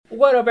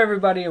What up,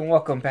 everybody, and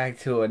welcome back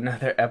to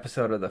another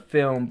episode of the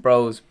Film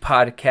Bros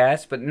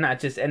podcast. But not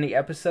just any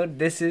episode.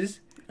 This is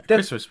the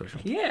Christmas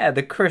special. Yeah,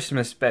 the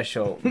Christmas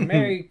special.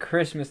 Merry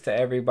Christmas to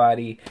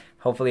everybody.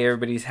 Hopefully,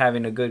 everybody's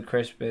having a good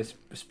Christmas,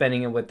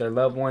 spending it with their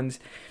loved ones,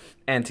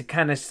 and to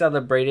kind of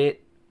celebrate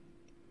it,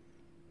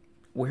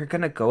 we're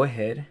gonna go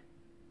ahead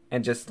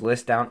and just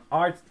list down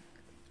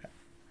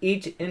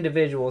each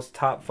individual's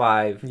top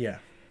 5. Yeah.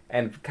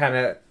 And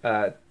kind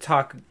of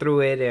talk through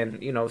it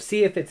and,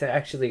 see if it's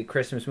actually a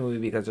Christmas movie,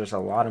 because there's a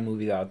lot of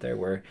movies out there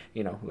where,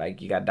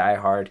 like you got Die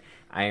Hard,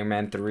 Iron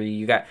Man 3.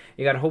 You got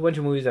a whole bunch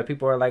of movies that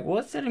people are like, well,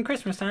 it's set in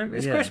Christmas time.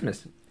 It's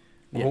Christmas.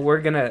 Yeah. Well,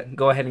 we're going to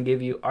go ahead and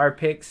give you our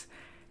picks,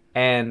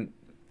 and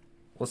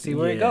we'll see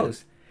where it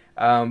goes.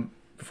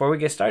 Before we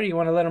get started, you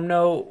want to let them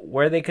know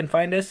where they can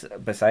find us,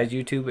 besides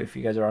YouTube, if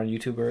you guys are on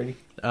YouTube already?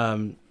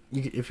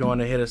 If you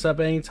want to hit us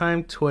up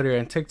anytime, Twitter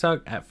and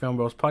TikTok at Film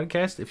Bros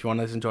Podcast. If you want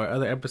to listen to our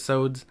other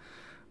episodes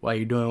while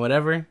you're doing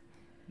whatever,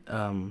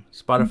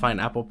 Spotify and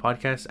Apple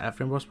Podcasts at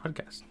Film Bros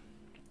Podcast.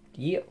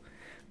 Yeah.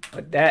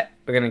 With that,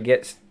 we're going to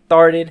get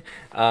started.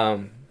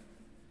 I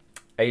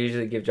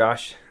usually give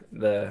Josh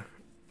the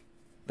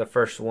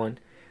first one,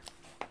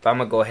 but I'm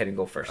going to go ahead and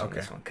go first on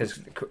this one, because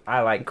I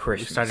like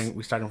Christmas.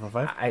 We starting from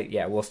 5?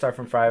 We'll start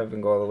from 5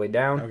 and go all the way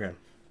down.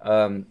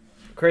 Okay.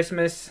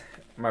 Christmas,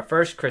 my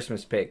first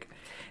Christmas pick.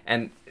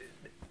 And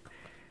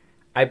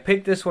I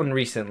picked this one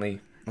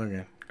recently.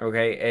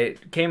 Okay.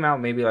 It came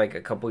out maybe like a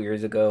couple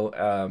years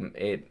ago.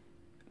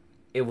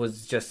 It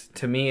was just,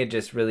 to me, it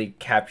just really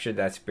captured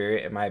that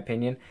spirit, in my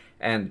opinion.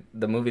 And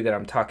the movie that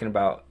I'm talking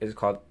about is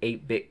called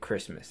 8-Bit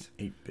Christmas.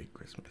 8-Bit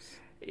Christmas.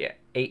 Yeah,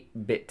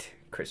 8-Bit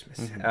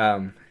Christmas.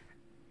 Mm-hmm.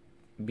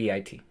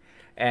 B-I-T.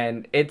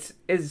 And it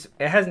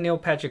has Neil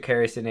Patrick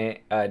Harris in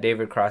it.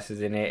 David Cross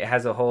is in it. It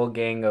has a whole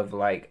gang of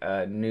like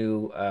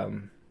new.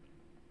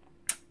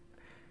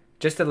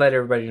 Just to let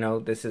everybody know,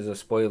 this is a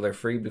spoiler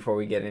free before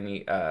we get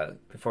any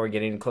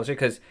closer,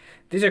 because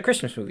these are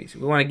Christmas movies.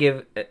 We want to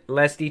give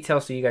less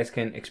detail so you guys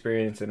can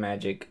experience the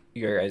magic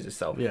your guys'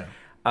 self. Yeah.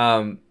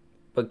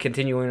 But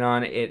continuing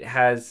on, it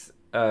has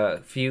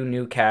a few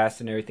new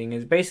casts and everything.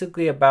 It's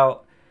basically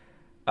about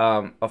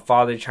a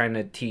father trying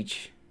to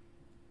teach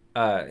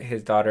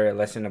his daughter a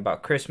lesson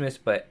about Christmas,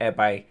 but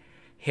by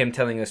him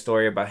telling a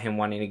story about him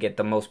wanting to get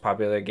the most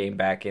popular game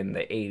back in the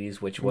 80s,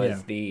 which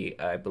was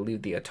I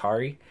believe the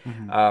Atari.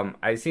 Mm-hmm.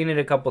 I've seen it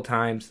a couple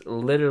times.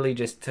 Literally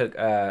just took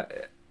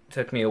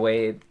me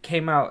away. It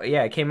came out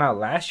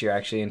last year,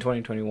 actually, in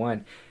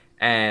 2021.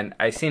 And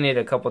I've seen it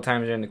a couple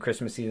times during the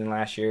Christmas season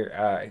last year.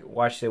 I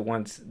watched it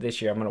once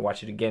this year. I'm going to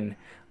watch it again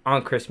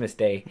on Christmas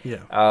Day.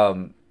 Yeah.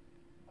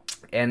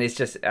 And it's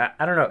just,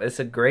 I don't know. It's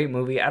a great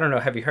movie. I don't know.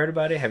 Have you heard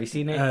about it? Have you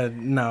seen it?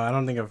 No, I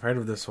don't think I've heard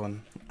of this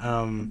one.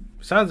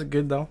 Sounds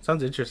good, though.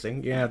 Sounds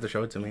interesting. You're going to have to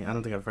show it to me. I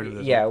don't think I've heard of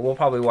this one. Yeah, we'll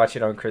probably watch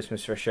it on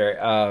Christmas for sure.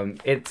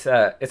 It's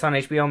on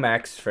HBO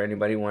Max, for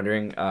anybody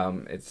wondering.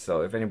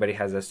 So if anybody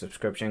has a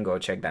subscription, go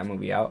check that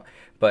movie out.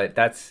 But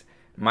that's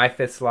my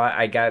 5th slot.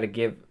 I got to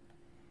give...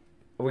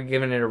 Are we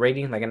giving it a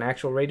rating, like an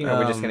actual rating, or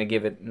we're just going to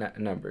give it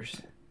numbers?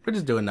 We're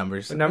just doing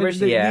numbers.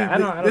 Numbers? Yeah. I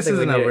don't this think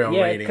isn't a real rating.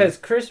 Yeah, because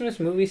Christmas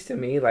movies, to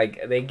me,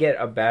 like, they get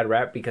a bad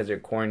rap because they're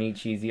corny,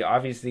 cheesy.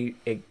 Obviously,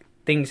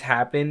 things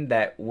happen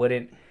that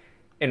wouldn't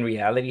in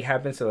reality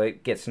happen, so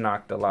it gets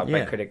knocked a lot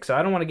by critics. So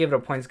I don't want to give it a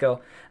point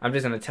scale. I'm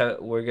just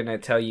we're going to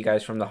tell you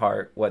guys from the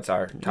heart what's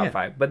our top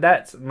 5. But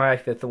that's my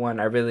 5th one.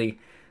 I really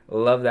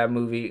love that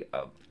movie.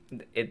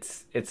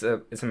 It's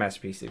a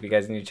masterpiece. If you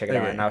guys need to check it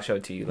out, and I'll show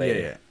it to you later.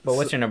 Yeah. But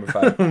what's your number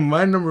 5?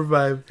 My number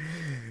 5...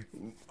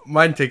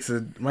 Mine takes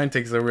a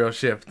real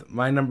shift.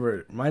 My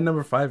number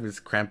 5 is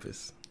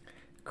Krampus.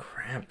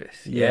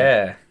 Krampus.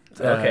 Yeah.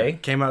 Okay.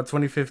 Came out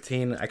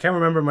 2015. I can't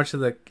remember much of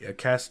the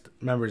cast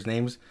members'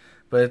 names,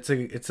 but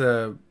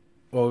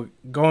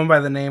going by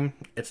the name,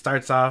 it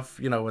starts off,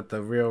 with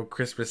the real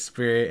Christmas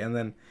spirit, and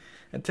then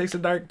it takes a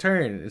dark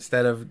turn.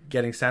 Instead of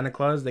getting Santa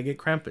Claus, they get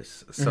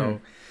Krampus. So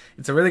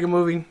It's a really good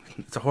movie.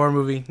 It's a horror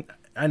movie.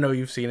 I know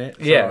you've seen it.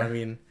 So, I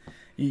mean,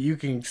 you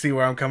can see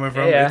where I'm coming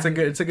from. Yeah.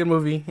 It's a good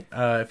movie.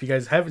 If you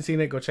guys haven't seen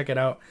it, go check it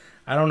out.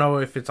 I don't know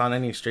if it's on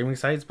any streaming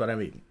sites, but I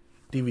mean,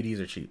 DVDs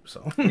are cheap,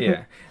 so.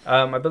 Yeah.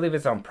 I believe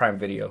it's on Prime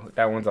Video.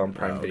 That one's on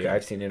Prime Video.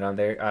 I've seen it on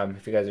there.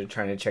 If you guys are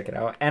trying to check it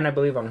out. And I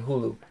believe on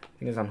Hulu. I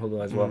think it's on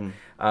Hulu as well.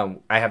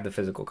 I have the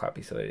physical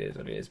copy, so it is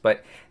what it is.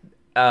 But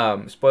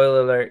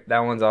spoiler alert, that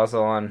one's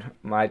also on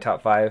my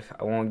top 5.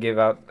 I won't give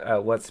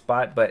out what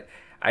spot, but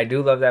I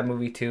do love that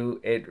movie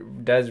too.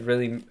 It does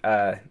really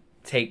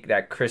take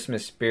that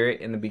Christmas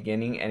spirit in the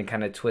beginning and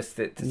kind of twist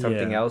it to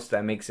something else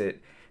that makes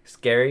it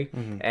scary.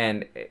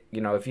 And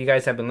if you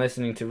guys have been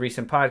listening to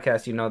recent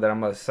podcasts, you know that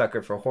I'm a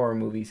sucker for horror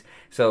movies.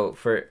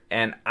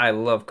 And I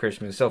love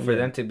Christmas. So for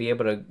them to be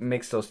able to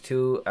mix those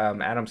two,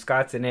 Adam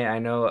Scott's in it. I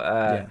know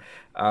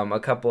a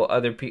couple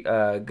other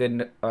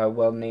good,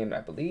 well named,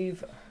 I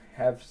believe.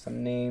 I have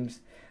some names.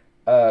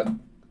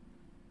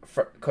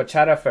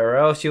 Conchata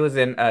Ferrell, she was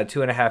in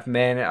 2.5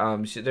 Men.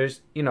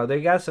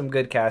 They got some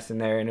good cast in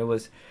there, and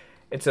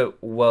it's a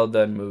well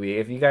done movie.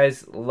 If you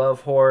guys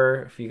love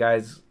horror, if you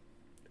guys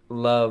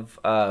love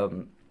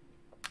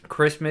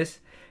Christmas,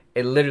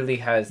 it literally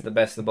has the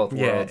best of both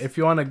worlds. Yeah, if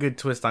you want a good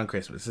twist on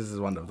Christmas, this is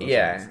one of those.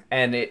 Yeah, ones.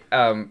 and it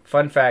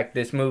fun fact,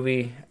 this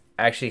movie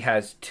actually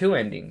has two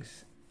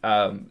endings.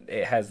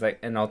 It has like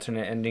an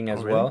alternate ending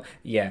as well.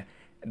 Yeah,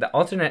 the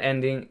alternate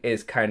ending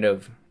is kind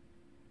of,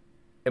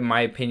 in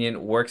my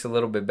opinion, works a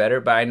little bit better.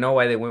 But I know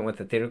why they went with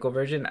the theatrical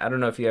version. I don't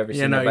know if you ever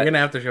seen it. Yeah, no, you're gonna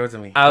have to show it to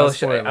me. I won't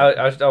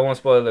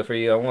spoil it for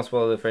you. I won't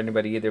spoil it for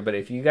anybody either. But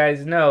if you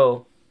guys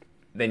know,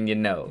 then you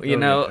know.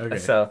 Okay.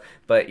 So,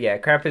 but yeah,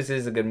 Krampus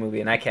is a good movie,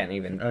 and I can't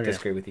even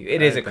disagree with you.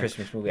 It is a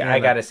Christmas movie. Yeah,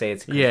 I gotta say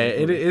it's a Christmas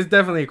movie. It is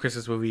definitely a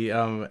Christmas movie.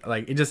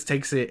 Like it just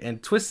takes it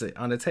and twists it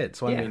on its head.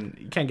 So I mean,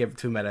 you can't get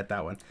too mad at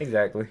that one.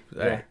 Exactly.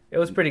 Yeah, it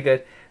was pretty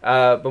good.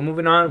 But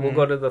moving on, we'll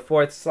go to the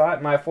fourth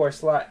slot. My fourth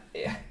slot.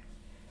 Yeah.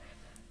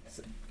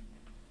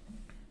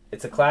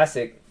 It's a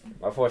classic.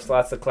 My fourth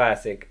slot's a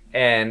classic,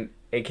 and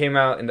it came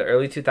out in the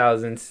early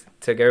 2000s.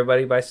 Took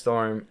everybody by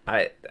storm.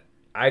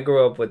 I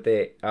grew up with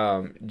it.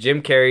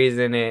 Jim Carrey's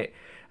in it.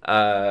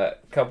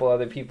 Couple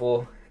other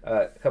people.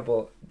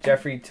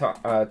 Jeffrey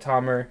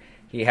Dahmer.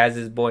 He has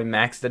his boy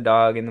Max the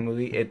dog in the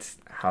movie. It's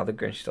How the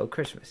Grinch Stole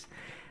Christmas.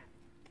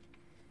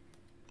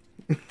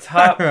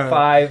 Top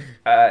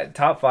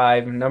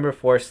five, number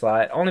 4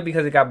 slot. Only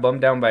because it got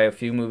bumped down by a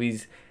few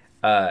movies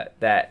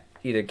that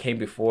either came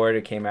before it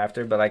or came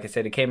after. But like I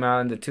said, it came out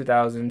in the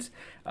 2000s.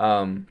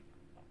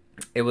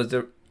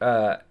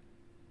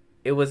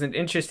 It was an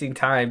interesting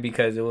time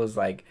because it was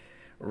like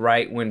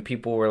right when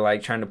people were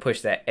like trying to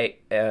push that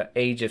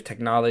age of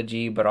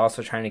technology, but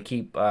also trying to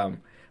keep a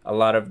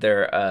lot of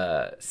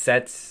their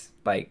sets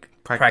like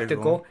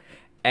practical.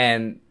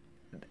 And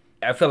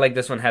I feel like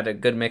this one had a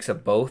good mix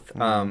of both.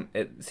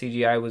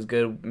 CGI was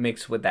good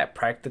mixed with that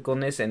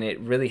practicalness, and it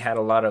really had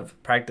a lot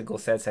of practical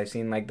sets. I've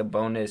seen like the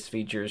bonus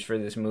features for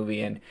this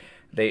movie, and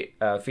they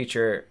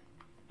feature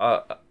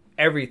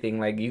everything.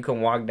 Like you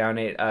can walk down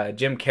it.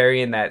 Jim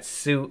Carrey in that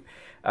suit,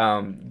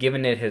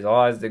 giving it his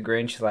all as the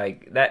Grinch,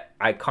 like that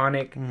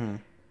iconic.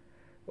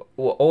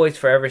 Will always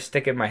forever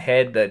stick in my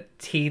head. The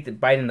teeth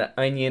biting the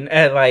onion,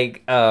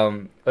 like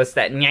what's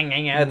that?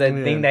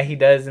 The thing that he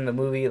does in the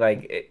movie,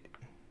 like.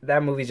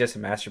 That movie's just a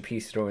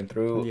masterpiece through and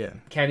through. Yeah.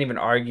 Can't even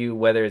argue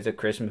whether it's a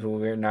Christmas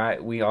movie or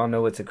not. We all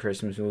know it's a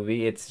Christmas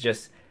movie. It's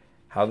just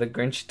how the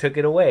Grinch took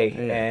it away.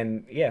 Yeah.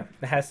 And yeah,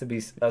 it has to be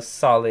a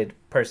solid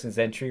person's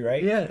entry,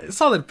 right? Yeah,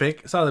 solid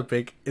pick.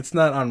 It's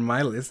not on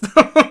my list,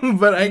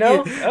 but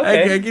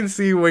I can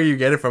see where you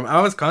get it from.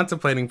 I was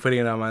contemplating putting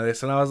it on my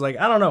list, and I was like,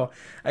 I don't know.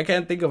 I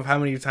can't think of how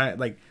many times,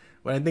 like,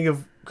 when I think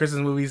of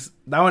Christmas movies,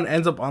 that one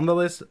ends up on the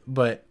list,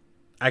 but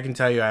I can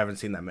tell you I haven't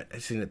seen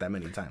it that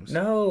many times.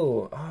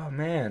 No. Oh,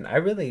 man. I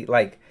really,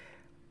 like,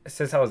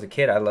 since I was a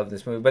kid, I love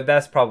this movie. But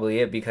that's probably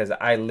it because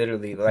I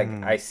literally, like,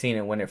 I seen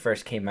it when it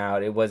first came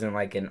out. It wasn't,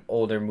 like, an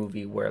older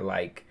movie where,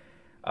 like,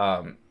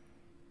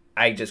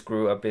 I just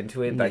grew up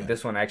into it. Like,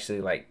 this one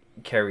actually, like,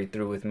 carried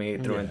through with me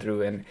through and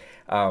through. And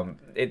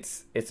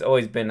it's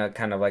always been a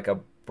kind of, like, a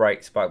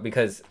bright spot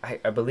because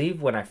I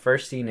believe when I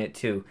first seen it,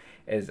 too,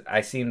 is I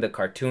seen the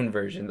cartoon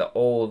version, the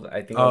old,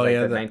 I think it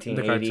was, the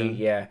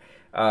 1980. Yeah.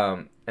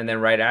 And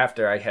then right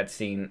after I had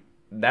seen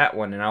that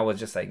one, and I was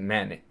just like,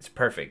 man, it's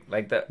perfect.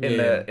 Like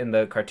in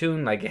the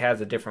cartoon, like it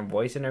has a different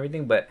voice and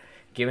everything, but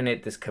giving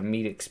it this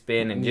comedic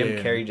spin, and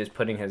Jim Carrey just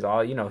putting his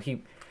all. You know,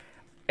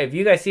 if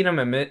you guys seen him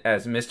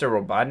as Mr.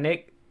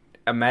 Robotnik,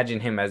 imagine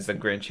him as the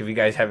Grinch. If you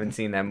guys haven't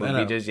seen that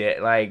movie just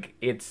yet, like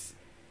it's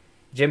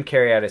Jim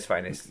Carrey at his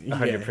finest,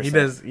 100%. Yeah, he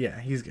does. Yeah,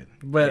 he's good.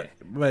 But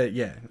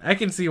yeah, I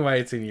can see why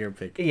it's in your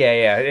pick.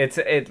 Yeah, it's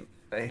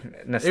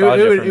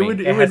nostalgia for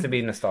me. It has to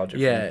be nostalgia.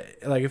 Yeah,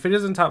 for me. Like if it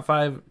isn't top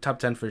 5, top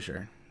 10 for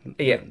sure.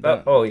 Yeah.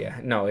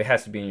 No, it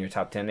has to be in your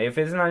top 10. If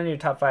it's not in your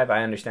top 5,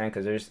 I understand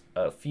because there's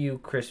a few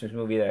Christmas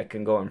movies that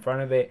can go in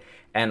front of it,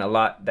 and a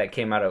lot that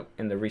came out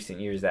in the recent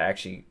years that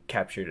actually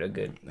captured a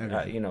good,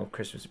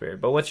 Christmas spirit.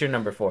 But what's your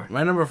number 4?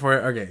 My number 4.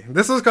 Okay,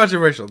 this was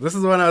controversial. This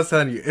is the one I was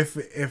telling you.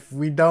 If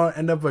we don't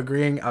end up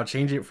agreeing, I'll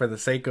change it for the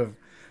sake of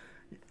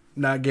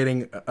not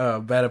getting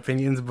bad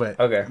opinions. But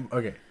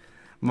okay.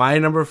 My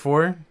number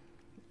 4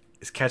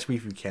 is Catch Me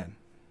If You Can.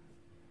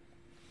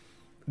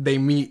 They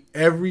meet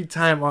every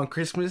time on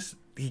Christmas.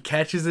 He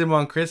catches him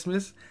on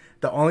Christmas.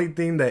 The only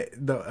thing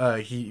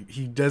that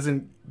he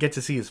doesn't get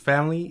to see his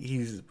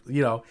family.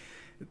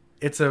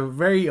 It's a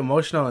very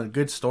emotional and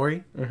good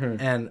story,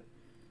 and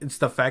it's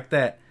the fact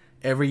that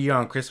every year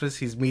on Christmas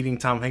he's meeting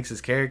Tom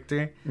Hanks'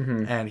 character,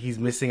 and he's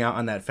missing out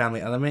on that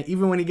family element.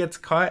 Even when he gets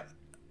caught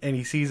and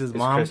he sees his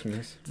mom,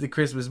 it's the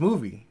Christmas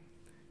movie.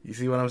 You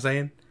see what I'm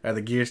saying? Are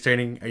the gears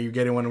turning? Are you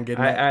getting what I'm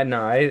getting at?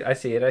 I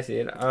see it.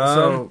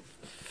 So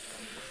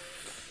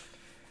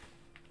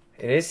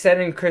it is set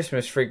in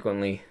Christmas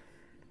frequently.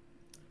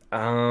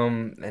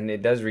 And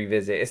it does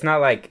revisit. It's not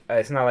like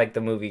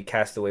the movie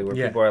Castaway where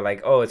people are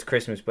like, "Oh, it's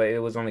Christmas," but it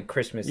was only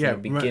Christmas in the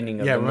beginning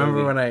of the movie. Yeah,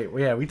 remember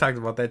when we talked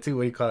about that too.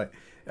 What do you call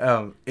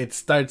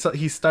it?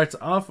 He starts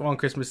off on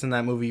Christmas in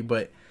that movie,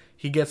 but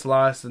he gets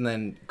lost, and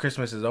then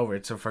Christmas is over.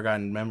 It's a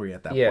forgotten memory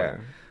at that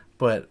point.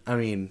 But I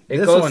mean,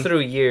 it goes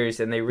through years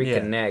and they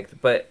reconnect. Yeah.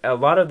 But a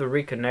lot of the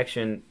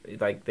reconnection,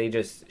 like they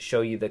just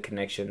show you the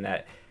connection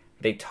that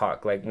they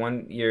talk. Like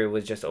one year it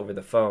was just over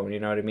the phone, you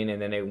know what I mean?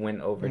 And then it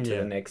went over to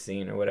the next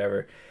scene or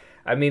whatever.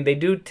 I mean, they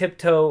do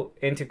tiptoe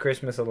into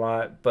Christmas a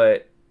lot,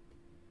 but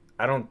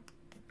I don't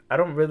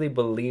really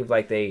believe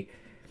like they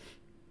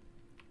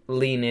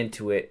lean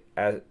into it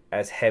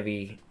as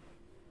heavy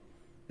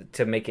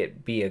to make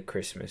it be a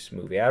Christmas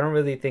movie. I don't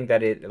really think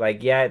that it,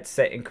 like, yeah, it's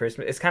set in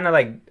Christmas. It's kind of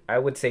like, I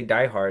would say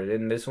Die Hard,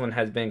 and this one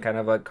has been kind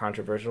of a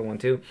controversial one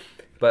too.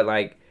 But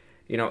like,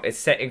 you know, it's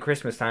set in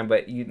Christmas time,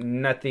 but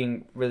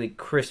nothing really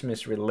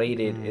Christmas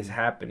related is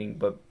happening.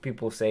 But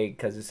people say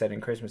because it's set in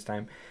Christmas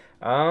time.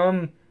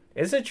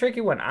 It's a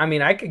tricky one. I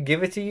mean, I could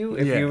give it to you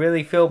if you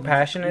really feel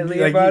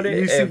passionately about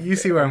it. You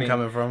see where I'm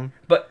coming from.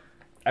 But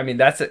I mean,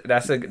 that's a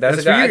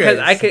guy,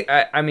 because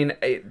I mean,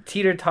 it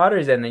teeter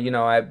totters, and you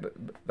know,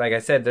 like I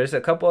said, there's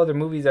a couple other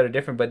movies that are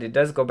different, but it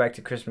does go back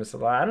to Christmas a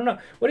lot. I don't know.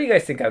 What do you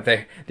guys think out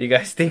there? Do you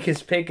guys think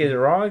his pick is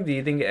wrong? Do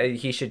you think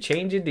he should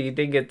change it? Do you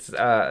think it's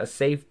a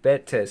safe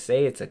bet to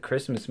say it's a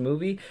Christmas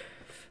movie?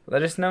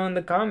 Let us know in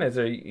the comments,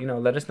 or you know,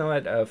 let us know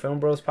at Film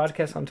Bros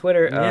Podcast on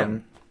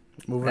Twitter.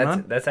 Moving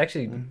on. That's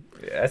actually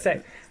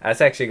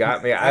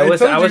got me. I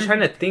was trying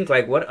to think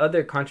like what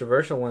other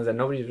controversial ones that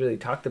nobody's really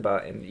talked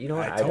about, and you know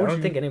what? I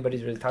don't think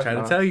anybody's really talked about.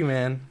 Trying to tell you,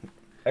 man.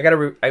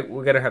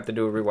 We're gonna have to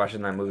do a rewatch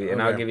of that movie,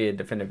 and I'll give you a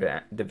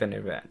definitive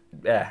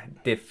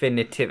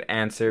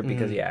answer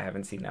because I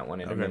haven't seen that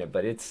one in a minute.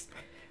 But it's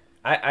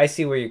I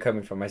see where you're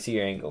coming from. I see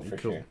your angle for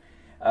sure.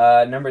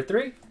 Number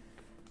 3,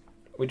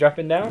 we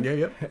dropping down.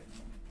 Yep.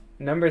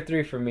 Number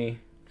 3 for me.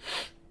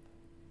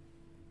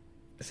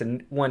 It's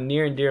one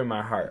near and dear to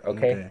my heart,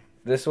 okay?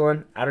 This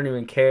one, I don't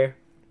even care.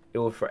 It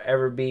will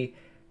forever be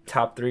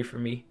top 3 for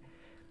me.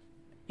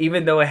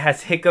 Even though it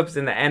has hiccups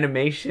in the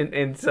animation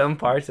in some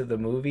parts of the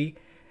movie.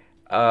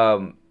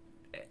 Little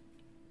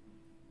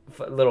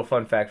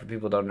fun fact for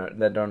people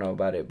that don't know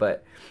about it,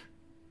 but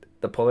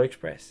The Polar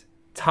Express.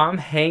 Tom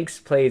Hanks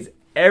plays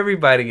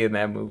everybody in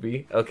that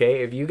movie,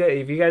 okay? If you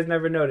guys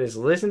never noticed,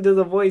 listen to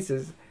the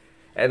voices.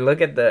 And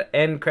look at the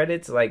end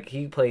credits, like,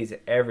 he plays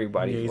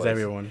everybody. Yeah, he's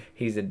everyone.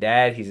 He's a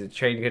dad, he's a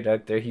train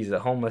conductor, he's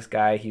a homeless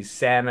guy, he's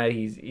Santa,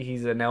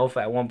 he's an elf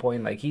at one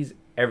point. Like, he's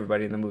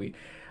everybody in the movie.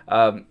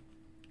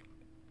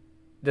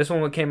 This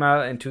one came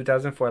out in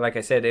 2004. Like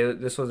I said,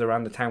 this was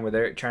around the time where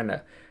they're trying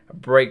to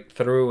break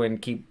through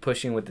and keep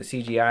pushing with the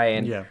CGI.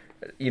 And,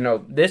 you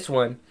know, this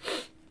one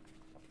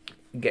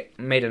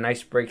made a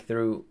nice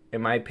breakthrough,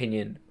 in my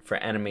opinion, for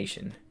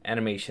animation and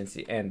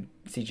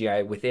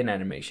CGI within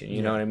animation.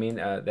 You know what I mean?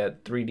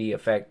 That 3D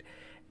effect,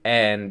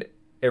 and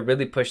it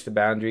really pushed the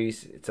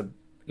boundaries. It's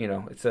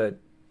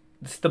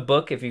the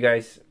book. If you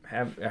guys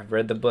have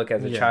read the book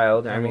as a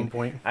child, at one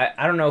point,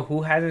 I don't know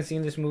who hasn't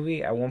seen this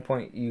movie. At one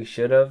point, you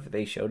should have.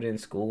 They showed it in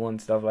school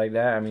and stuff like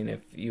that. I mean,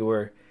 if you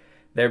were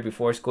there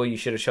before school, you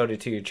should have showed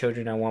it to your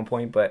children at one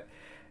point. But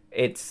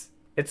it's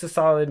a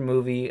solid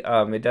movie.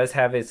 It does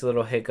have its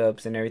little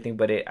hiccups and everything,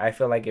 but I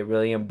feel like it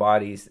really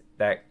embodies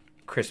that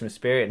Christmas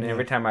spirit. And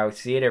every time I would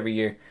see it every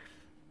year,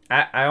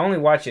 I only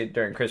watch it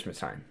during Christmas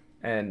time.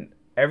 And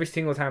every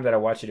single time that I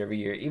watch it every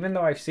year, even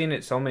though I've seen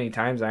it so many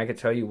times and I could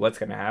tell you what's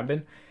going to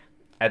happen,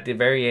 at the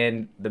very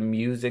end, the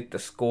music, the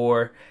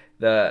score,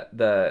 that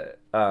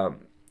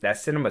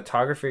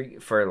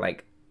cinematography for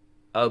like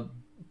a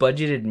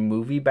budgeted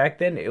movie back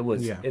then,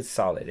 it's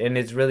solid and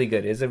it's really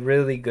good. It's a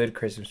really good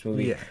Christmas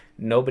movie.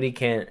 Nobody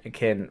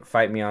can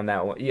fight me on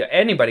that one.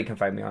 Anybody can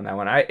fight me on that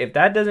one. If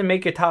that doesn't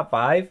make your top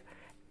 5,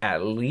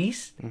 at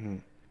least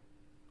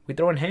we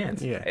throwing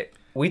hands.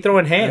 We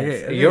throwing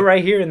hands. Okay. You're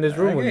right here in this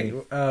room with me.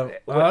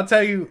 I'll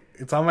tell you,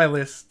 it's on my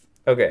list.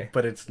 Okay,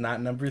 but it's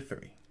not number 3.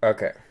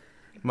 Okay,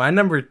 my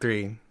number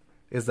 3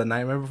 is The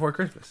Nightmare Before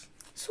Christmas.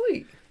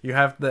 Sweet.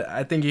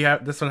 I think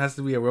this one has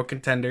to be a real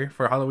contender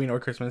for Halloween or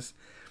Christmas.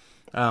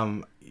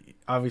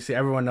 Obviously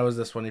everyone knows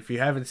this one. If you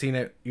haven't seen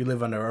it, you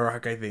live under a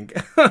rock, I think.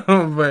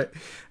 But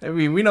I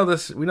mean, we know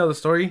the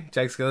story.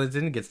 Jack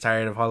Skellington gets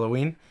tired of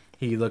Halloween.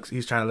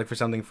 He's trying to look for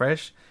something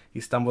fresh. He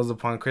stumbles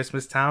upon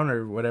Christmas Town,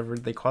 or whatever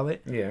they call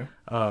it. Yeah.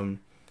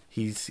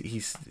 He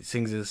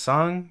sings his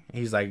song.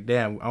 He's like,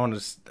 damn, I want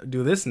to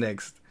do this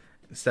next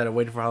instead of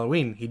waiting for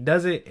Halloween. He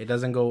does it. It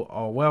doesn't go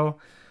all well.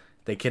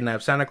 They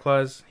kidnap Santa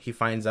Claus. He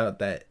finds out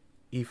that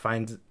he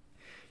finds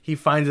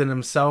in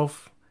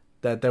himself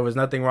that there was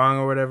nothing wrong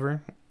or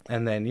whatever,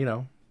 and then, you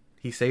know,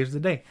 he saves the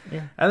day.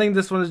 Yeah. I think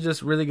this one is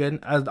just really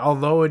good.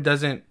 Although it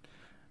doesn't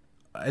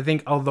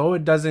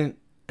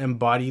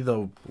embody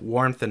the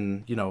warmth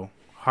and, you know,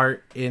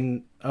 heart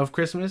of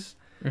Christmas,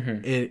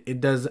 it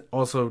does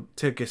also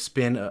take a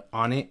spin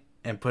on it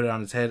and put it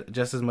on its head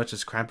just as much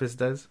as Krampus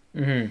does.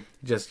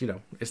 Just, you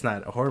know, it's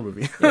not a horror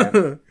movie.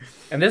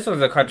 And this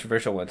one's a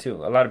controversial one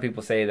too. A lot of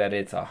people say that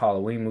it's a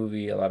Halloween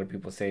movie. A lot of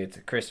people say it's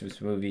a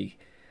Christmas movie.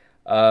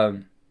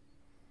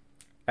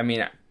 I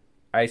mean,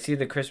 I see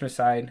the Christmas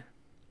side.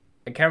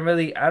 I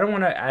don't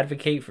want to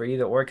advocate for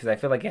either or because I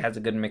feel like it has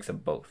a good mix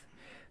of both.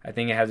 I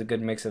think it has a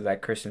good mix of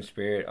that Christmas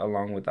spirit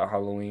along with the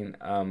Halloween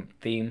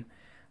theme.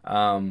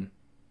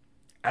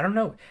 I don't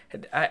know.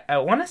 I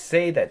want to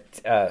say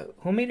that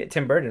who made it?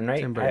 Tim Burton,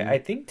 right? Tim Burton. I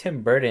think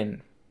Tim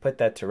Burton put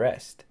that to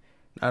rest.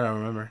 I don't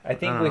remember. I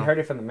think we heard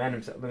it from the man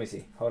himself. Let me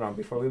see. Hold on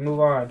before we move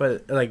on.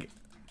 But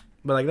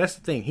that's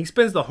the thing. He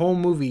spends the whole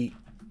movie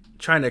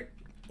trying to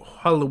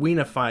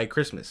Halloweenify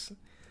Christmas.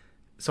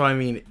 So I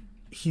mean,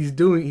 he's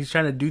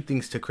trying to do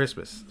things to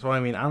Christmas. So I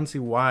mean, I don't see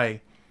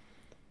why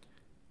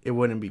it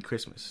wouldn't be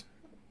Christmas.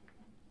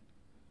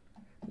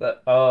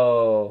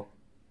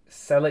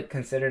 Selick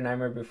considered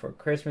Nightmare Before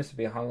Christmas to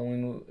be a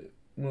Halloween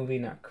movie,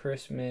 not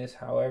Christmas.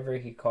 However,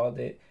 he called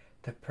it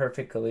the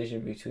perfect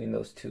collision between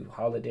those two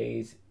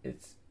holidays.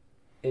 It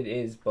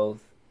is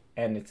both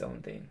and its own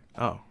thing.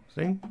 Oh,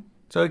 see?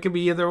 So it could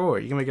be either or.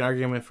 You can make an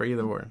argument for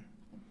either or.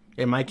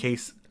 In my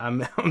case,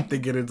 I'm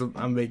thinking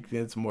I'm making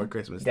it's more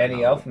Christmas. Danny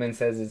Elfman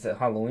says it's a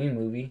Halloween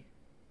movie.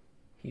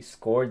 He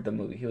scored the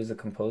movie. He was a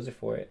composer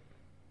for it.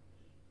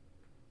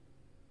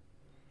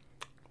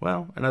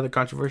 Well, another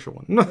controversial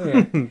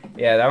one.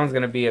 Yeah, that one's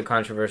gonna be a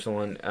controversial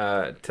one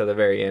till the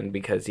very end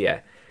because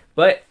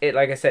but it,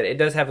 like I said, it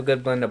does have a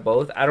good blend of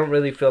both. I don't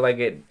really feel like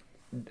it,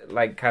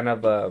 like kind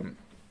of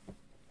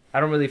I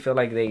don't really feel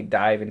like they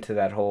dive into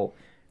that whole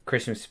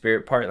Christmas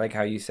spirit part like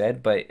how you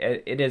said, but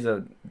it is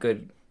a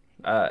good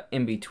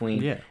in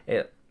between. Yeah.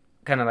 It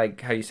kind of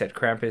like how you said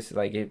Krampus.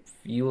 Like if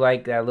you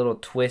like that little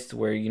twist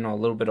where a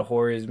little bit of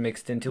horror is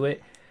mixed into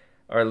it,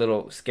 or a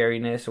little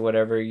scariness or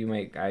whatever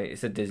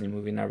it's a Disney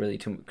movie, not really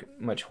too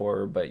much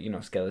horror, but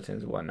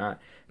skeletons and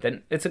whatnot.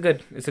 Then it's a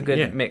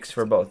good mix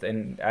for both,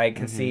 and I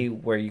can see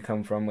where you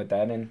come from with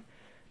that, and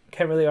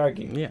can't really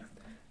argue. Yeah.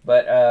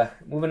 But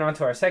moving on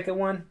to our second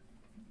one,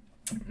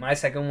 my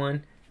second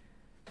one,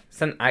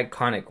 it's an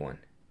iconic one.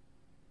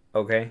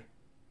 Okay,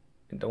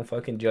 and don't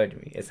fucking judge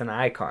me. It's an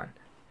icon.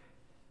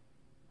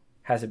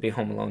 Has to be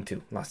Home Alone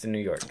 2, Lost in New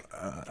York.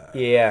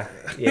 Yeah.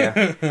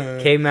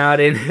 Came out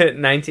in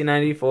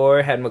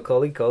 1994, had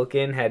Macaulay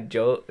Culkin, had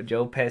Joe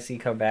Pesci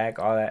come back,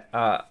 all that,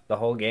 the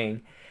whole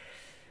gang.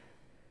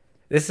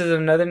 This is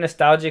another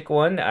nostalgic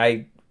one.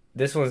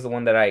 This was the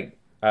one that I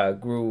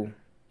grew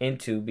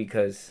into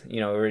because,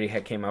 it already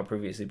had came out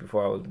previously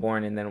before I was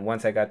born, and then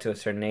once I got to a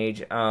certain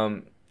age,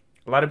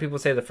 a lot of people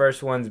say the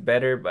first one's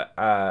better, but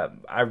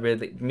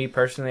me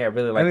personally, I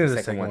really like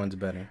the second one. One's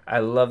better. I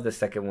love the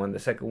second one. The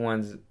second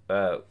one's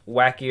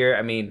wackier.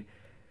 I mean,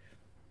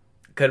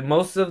 could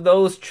most of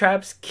those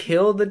traps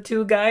kill the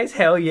two guys?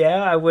 Hell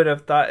yeah. I would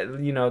have thought,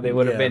 they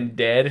would have been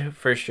dead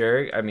for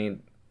sure. I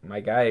mean,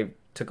 my guy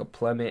took a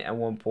plummet at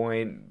one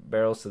point,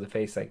 barrels to the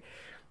face. Like,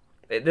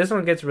 this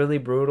one gets really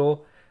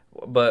brutal,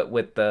 but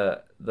with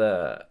the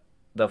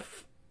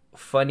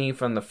funny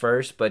from the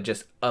first, but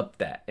just up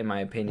that in my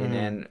opinion.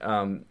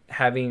 And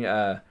having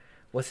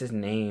what's his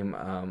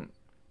name,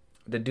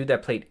 the dude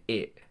that played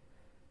It,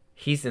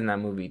 he's in that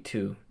movie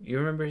too. You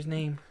remember his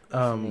name?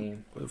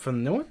 From the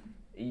new one?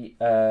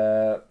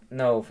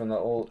 No, from the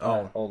old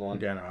one.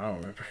 Yeah, no, I don't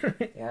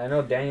remember. Yeah, I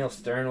know Daniel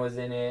Stern was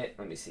in it.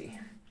 Let me see.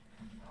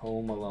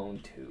 Home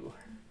Alone 2.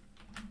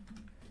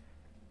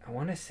 I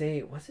want to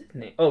say, what's his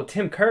name? Oh,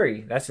 Tim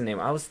Curry. That's the name.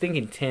 I was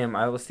thinking Tim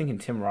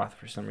Roth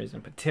for some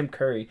reason, but Tim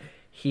Curry,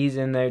 he's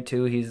in there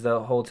too. He's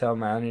the hotel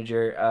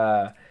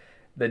manager.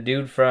 The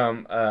dude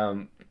from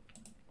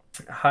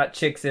Hot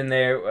Chicks in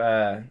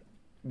there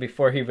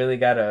before he really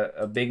got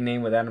a big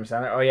name with Adam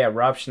Sandler. Oh yeah,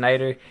 Rob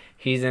Schneider.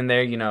 He's in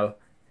there.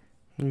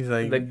 He's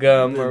like the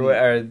gum or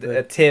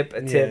a tip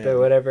or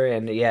whatever.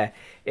 And yeah,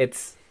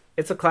 it's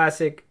a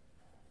classic.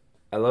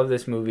 I love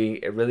this movie.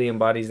 It really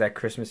embodies that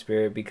Christmas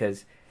spirit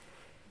because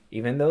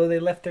even though they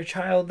left their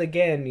child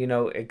again,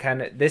 it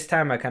kind of, this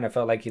time I kind of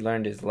felt like he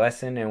learned his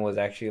lesson and was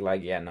actually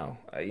like,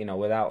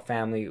 without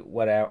family,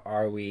 what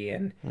are we?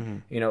 And,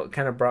 it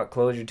kind of brought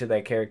closure to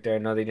that character. I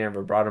know they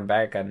never brought him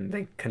back and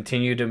they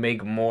continue to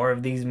make more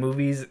of these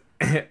movies.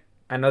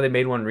 I know they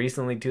made one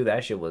recently too.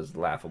 That shit was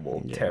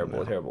laughable. Yeah,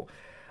 terrible.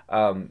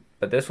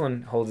 But this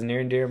one holds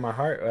near and dear to my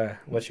heart.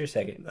 What's your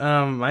second?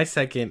 My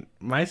second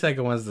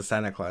one's the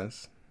Santa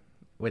Claus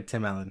with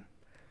Tim Allen.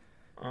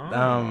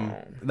 Oh.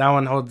 That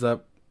one holds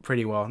up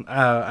pretty well.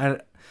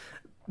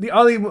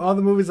 All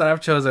the movies that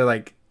I've chose are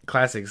like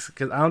classics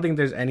because I don't think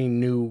there's any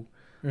new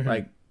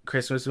like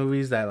Christmas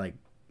movies that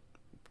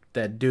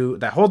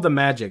hold the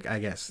magic, I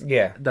guess.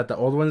 Yeah. That the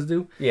old ones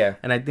do. Yeah.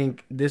 And I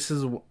think this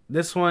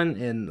one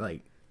and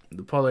like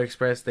the Polar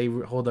Express, they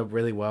hold up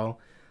really well.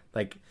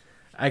 Like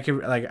I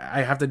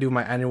have to do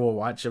my annual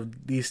watch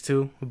of these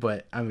two,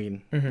 but I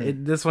mean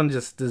this one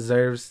just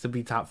deserves to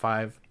be top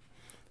 5.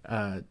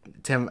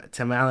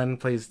 Tim Allen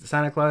plays the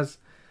Santa Claus.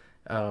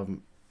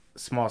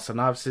 Small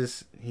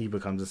synopsis: he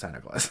becomes a Santa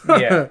Claus.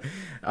 Yeah.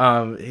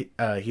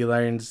 He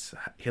learns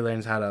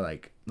how to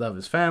like love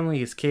his family,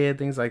 his kid,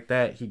 things like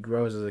that. He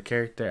grows as a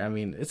character. I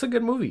mean, it's a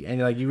good movie, and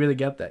like you really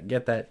get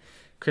that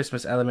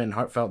Christmas element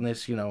and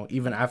heartfeltness.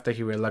 Even after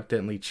he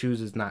reluctantly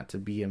chooses not to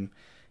be him,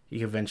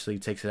 he eventually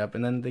takes it up,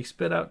 and then they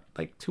spit out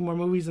like 2 more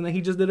movies, and then he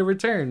just did a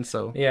return.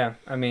 So yeah,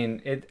 I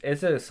mean,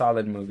 it's a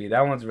solid movie.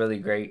 That one's really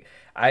great.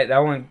 That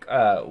one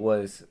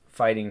was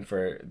fighting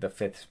for the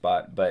 5th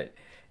spot, but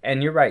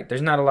And you're right.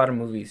 There's not a lot of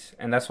movies,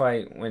 and that's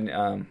why when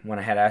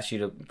I had asked you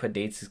to put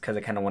dates, is because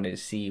I kind of wanted to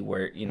see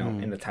where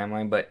in the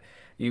timeline. But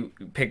you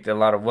picked a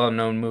lot of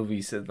well-known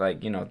movies that,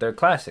 like, they're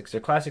classics.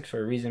 They're classics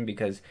for a reason,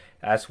 because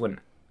that's when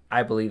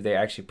I believe they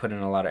actually put in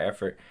a lot of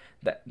effort.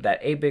 That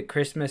 8-Bit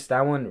Christmas,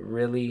 that one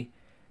really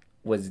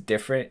was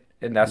different,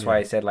 and that's why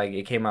I said, like,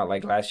 it came out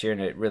like last year,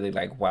 and it really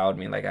like wowed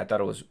me. Like, I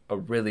thought it was a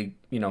really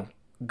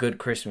good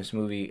Christmas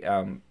movie.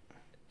 And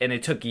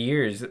it took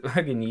years,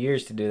 fucking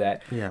years to do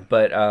that. Yeah.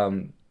 But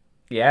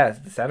yeah,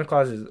 Santa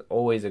Claus is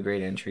always a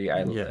great entry.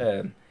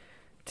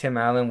 Tim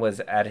Allen was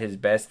at his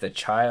best. The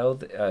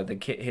child,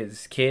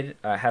 his kid,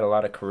 had a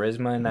lot of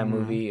charisma in that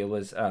movie. It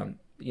was,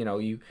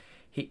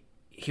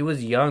 he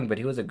was young, but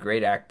he was a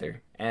great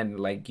actor, and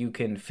like you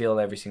can feel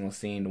every single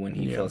scene when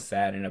he feels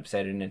sad and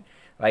upset, and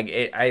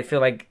like I feel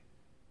like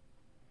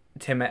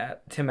Tim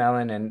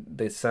Allen and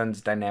the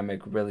son's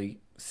dynamic really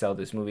sell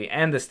this movie,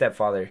 and the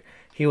stepfather,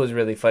 he was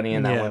really funny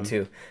in that one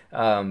too.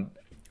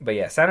 But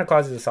yeah, Santa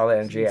Claus is a solid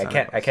entry.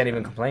 I can't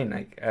even complain.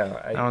 Like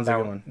that one's a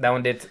good one. That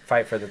one did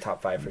fight for the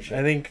top 5 for sure.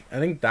 I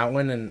think that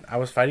one, and I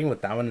was fighting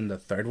with that one in the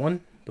third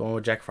one, the one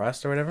with Jack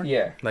Frost or whatever.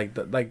 Yeah.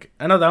 Like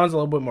I know that one's a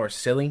little bit more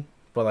silly,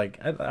 but like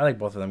I like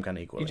both of them kind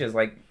of equally. You just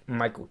like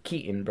Michael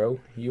Keaton, bro.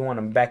 You want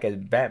him back as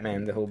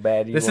Batman, the whole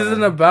bad. This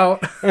isn't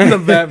about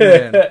the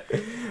Batman.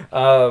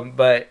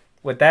 But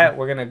with that,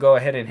 we're gonna go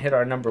ahead and hit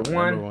our number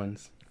one. Number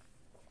ones.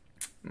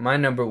 My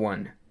number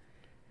one.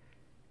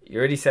 You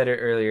already said it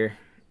earlier.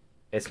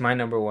 It's my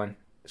number one.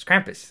 It's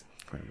Krampus.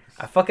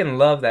 I fucking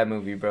love that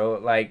movie, bro.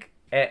 Like,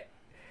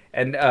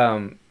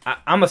 I'm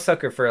a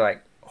sucker for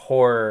like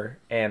horror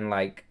and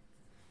like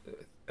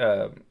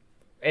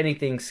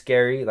anything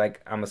scary.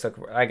 Like, I'm a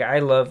sucker for, like, I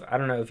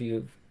don't know if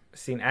you've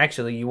seen,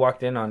 actually you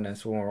walked in on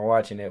this when we were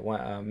watching it,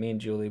 me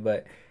and Julie,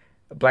 but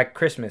Black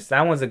Christmas,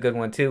 that one's a good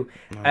one too.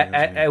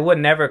 I would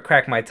never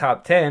crack my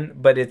top 10,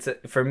 but it's,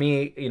 for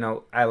me,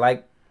 I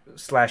like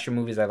slasher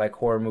movies, I like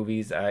horror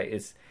movies.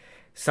 It's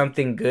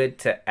something good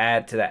to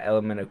add to that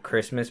element of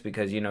Christmas,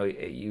 because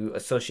you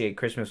associate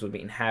Christmas with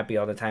being happy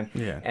all the time.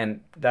 Yeah.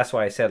 And that's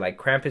why I said, like,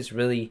 Krampus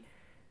really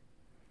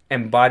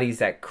embodies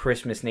that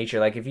Christmas nature.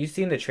 Like, if you've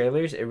seen the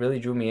trailers, it really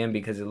drew me in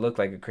because it looked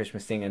like a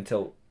Christmas thing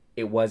until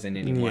it wasn't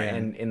anymore. Yeah.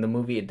 And in the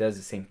movie, it does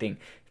the same thing.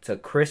 It's a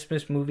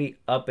Christmas movie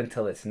up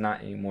until it's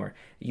not anymore.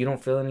 You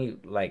don't feel any,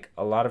 like,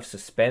 a lot of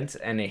suspense,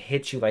 and it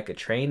hits you like a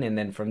train, and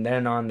then from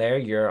then on there,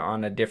 you're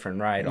on a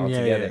different ride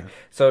altogether. Yeah.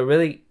 So it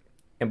really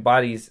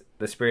embodies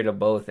the spirit of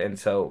both. And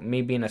so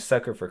me being a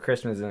sucker for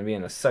Christmas and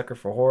being a sucker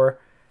for horror,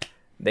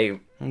 they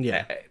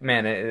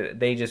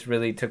just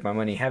really took my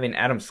money. Having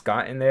Adam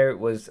Scott in there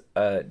was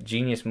a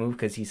genius move,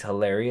 because he's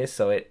hilarious.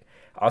 So it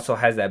also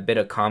has that bit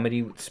of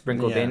comedy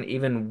sprinkled in,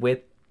 even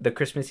with the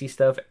Christmassy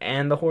stuff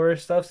and the horror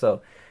stuff.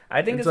 So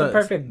I think it's a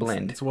perfect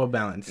blend. It's well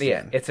balanced.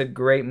 Yeah, it's a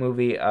great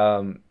movie.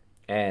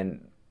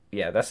 And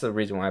yeah, that's the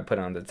reason why I put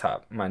it on the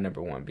top, my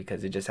number one,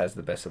 because it just has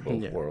the best of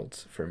both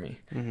worlds for me.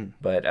 Mm-hmm.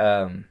 But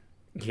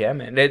yeah,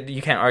 man,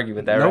 you can't argue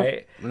with that,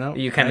 right? No,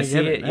 you kind of see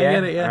it. I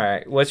get it. Yeah. All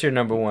right, what's your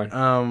number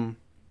one?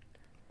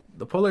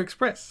 The Polar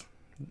Express.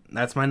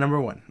 That's my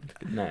number one.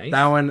 Nice.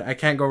 That one, I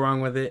can't go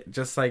wrong with it.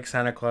 Just like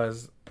Santa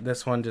Claus,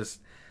 this one just,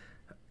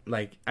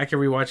 like, I can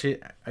rewatch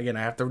it again.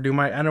 I have to do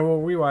my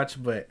annual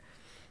rewatch, but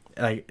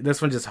like,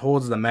 this one just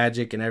holds the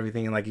magic and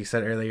everything. And like you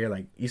said earlier,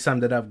 like, you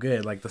summed it up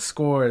good. Like, the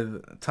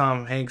score,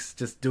 Tom Hanks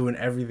just doing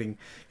everything.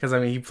 Because I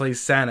mean, he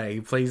plays Santa,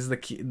 he plays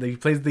he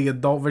plays the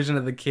adult version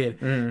of the kid,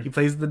 he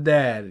plays the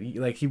dad, he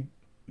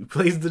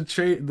plays the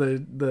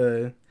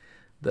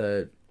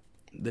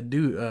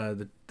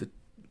dude,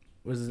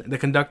 the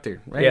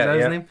conductor, right? Yeah, is that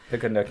his name? The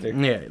conductor.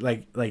 Yeah,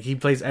 like he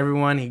plays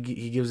everyone. He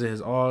gives it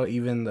his all.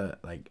 Even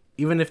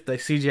if the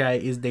CGI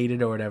is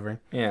dated or whatever,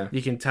 yeah,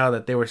 you can tell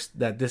that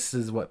this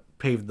is what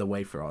paved the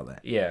way for all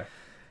that. Yeah.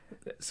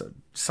 So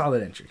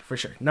solid entry for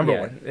sure. Number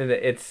one.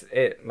 It's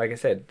like I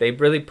said, they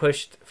really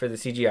pushed for the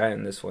CGI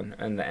in this one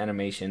and the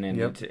animation, and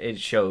it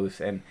shows.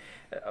 And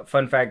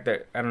fun fact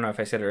that I don't know if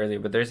I said it earlier,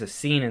 but there's a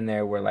scene in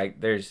there where like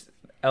there's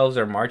elves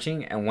are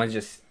marching and one's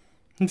just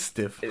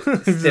stiff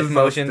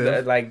motion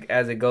stiff. Like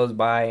as it goes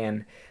by,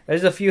 and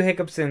there's a few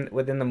hiccups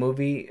within the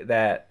movie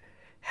that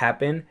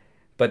happen,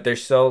 but they're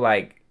so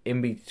like in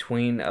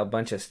between a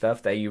bunch of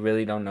stuff that you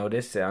really don't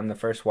notice on the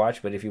first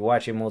watch, but if you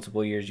watch it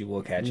multiple years, you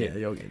will catch it. Yeah,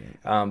 you'll get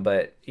it.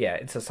 But yeah,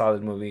 it's a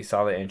solid movie,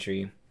 solid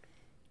entry.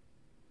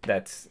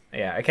 I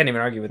can't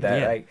even argue with that.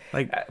 Yeah,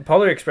 like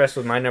Polar Express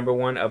was my number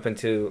one up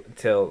until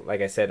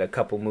like I said, a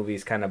couple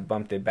movies kind of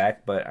bumped it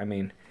back, but I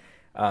mean,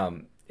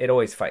 it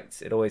always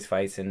fights,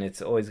 and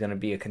it's always going to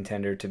be a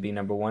contender to be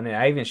number one. And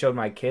I even showed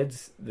my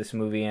kids this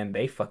movie, and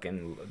they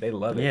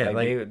love it.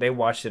 Yeah, they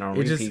watched it on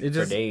repeat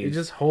for days. It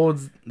just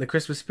holds the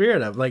Christmas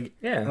spirit up. Like,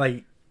 yeah,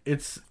 like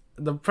it's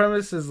the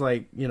premise is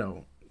like,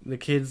 the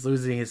kid's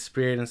losing his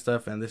spirit and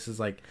stuff, and this is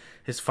like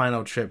his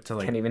final trip to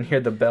like can't even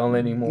hear the bell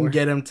anymore.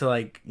 Get him to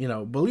like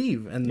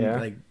believe and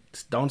like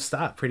don't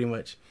stop pretty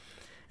much.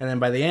 And then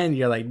by the end,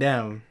 you're like,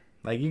 damn,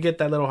 like you get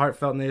that little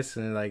heartfeltness,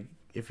 and like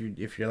if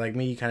you're like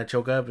me, you kind of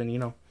choke up and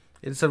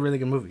It's a really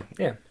good movie.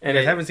 Yeah, and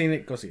if you haven't seen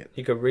it, go see it.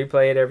 You could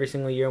replay it every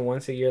single year,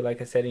 once a year,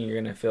 like I said, and you're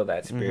gonna feel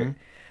that spirit.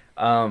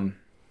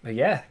 But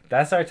yeah,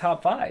 that's our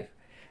top 5.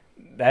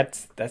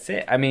 That's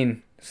it. I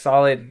mean,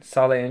 solid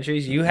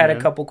entries. You had a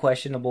couple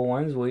questionable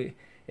ones.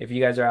 If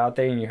you guys are out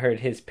there and you heard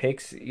his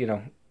picks,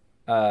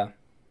 let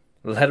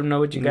them know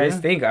what you guys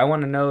think. I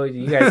want to know if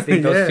you guys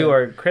think those two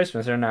are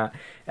Christmas or not.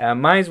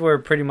 Mine were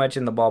pretty much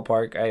in the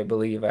ballpark, I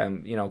believe.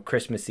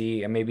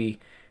 Christmassy, and maybe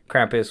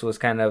Krampus was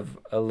kind of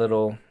a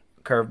little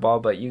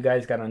curveball, but you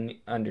guys gotta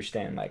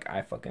understand, like,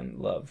 I fucking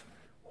love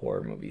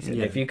horror movies,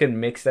 and if you can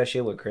mix that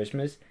shit with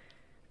Christmas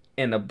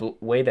in the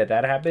way that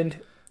happened,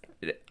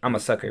 I'm a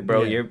sucker,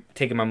 bro. You're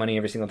taking my money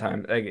every single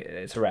time. Like,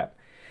 it's a wrap.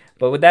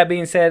 But with that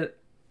being said,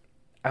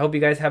 I hope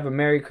you guys have a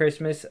Merry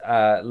Christmas.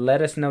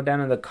 Let us know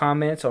down in the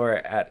comments, or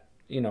at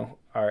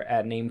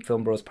our @Name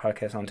Film Bros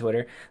Podcast on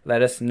Twitter.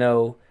 Let us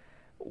know,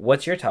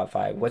 what's your top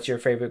 5? What's your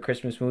favorite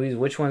Christmas movies?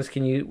 Which ones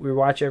can you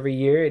rewatch every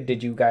year?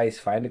 Did you guys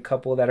find a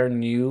couple that are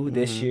new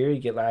this year? You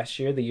get last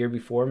year, the year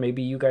before.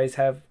 Maybe you guys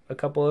have a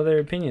couple other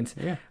opinions.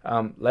 Yeah.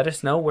 Let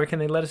us know. Where can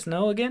they let us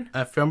know again?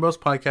 At Film Bros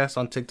Podcast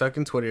on TikTok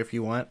and Twitter if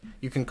you want.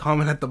 You can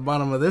comment at the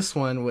bottom of this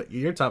one what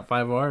your top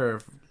 5 are, or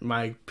if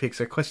my picks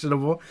are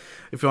questionable.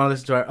 If you want to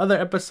listen to our other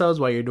episodes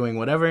while you're doing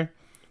whatever,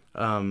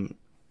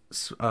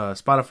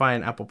 Spotify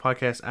and Apple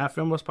Podcasts at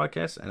Film Bros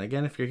Podcast. And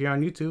again, if you're here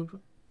on YouTube,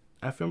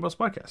 at Film Bros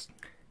Podcast.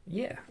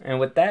 Yeah, and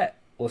with that,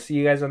 we'll see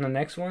you guys on the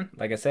next one.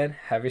 Like I said,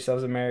 have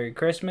yourselves a Merry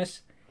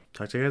Christmas.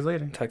 Talk to you guys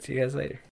later.